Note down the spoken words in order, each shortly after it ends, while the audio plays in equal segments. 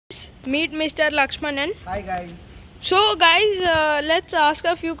Meet Mr. Lakshmanan. Hi guys. So guys, let's ask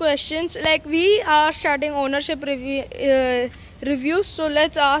a few questions. Like we are starting ownership reviews. So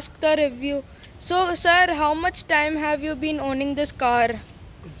let's ask the review. So sir, how much time have you been owning this car?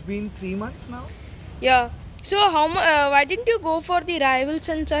 It's been 3 months now. Yeah. So why didn't you go for the rivals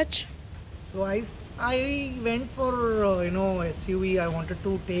and such? So I went for SUV. I wanted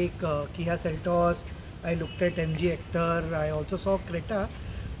to take Kia Seltos. I looked at MG Hector. I also saw Creta.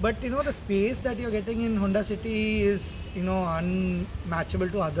 But the space that you're getting in Honda City is unmatchable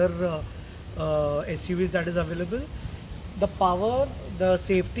to other SUVs that is available. The power, the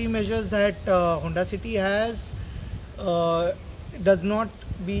safety measures that Honda City has does not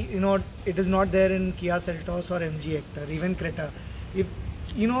be it is not there in Kia Seltos or MG Hector, even Creta. If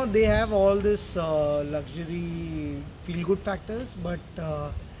they have all this luxury feel good factors, but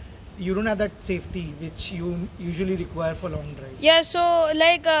you don't have that safety which you usually require for long drives. Yeah, so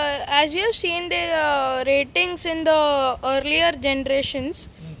like as we have seen the ratings in the earlier generations,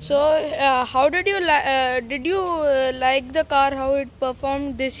 so how did you like the car, how it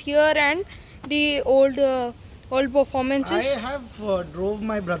performed this year and the old performances? I have drove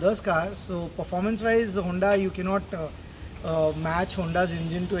my brother's car, so performance wise Honda, you cannot match Honda's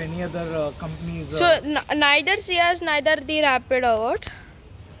engine to any other company's. So neither Ciaz, neither the Rapid or what?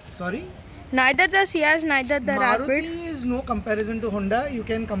 Sorry? Neither the Ciaz, neither the Rapid. Maruti is no comparison to Honda. You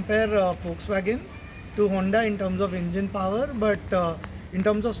can compare Volkswagen to Honda in terms of engine power, but in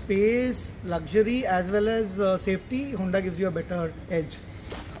terms of space, luxury as well as safety, Honda gives you a better edge.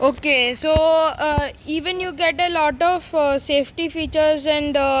 Okay, so even you get a lot of safety features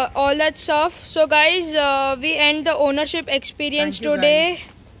and all that stuff. So guys, we end the ownership experience Thank you, today.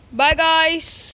 guys. Bye guys.